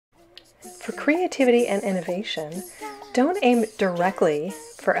For creativity and innovation, don't aim directly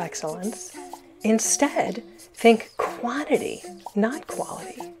for excellence. Instead, think quantity, not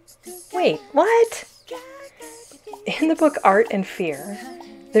quality. Wait, what? In the book Art and Fear,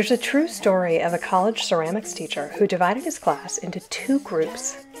 there's a true story of a college ceramics teacher who divided his class into 2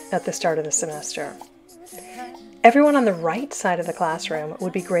 groups at the start of the semester. Everyone on the right side of the classroom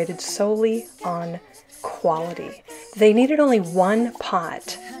would be graded solely on quality. They needed only 1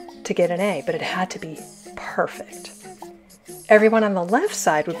 pot to get an A, but it had to be perfect. Everyone on the left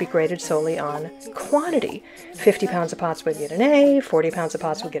side would be graded solely on quantity. 50 pounds of pots would get an A, 40 pounds of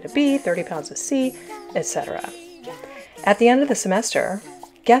pots would get a B, 30 pounds a C, etc. At the end of the semester,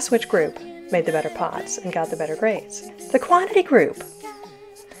 guess which group made the better pots and got the better grades? The quantity group.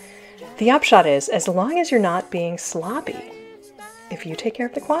 The upshot is, as long as you're not being sloppy, if you take care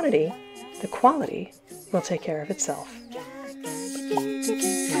of the quality will take care of itself.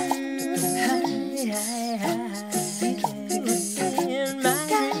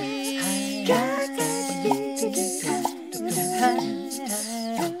 Yeah.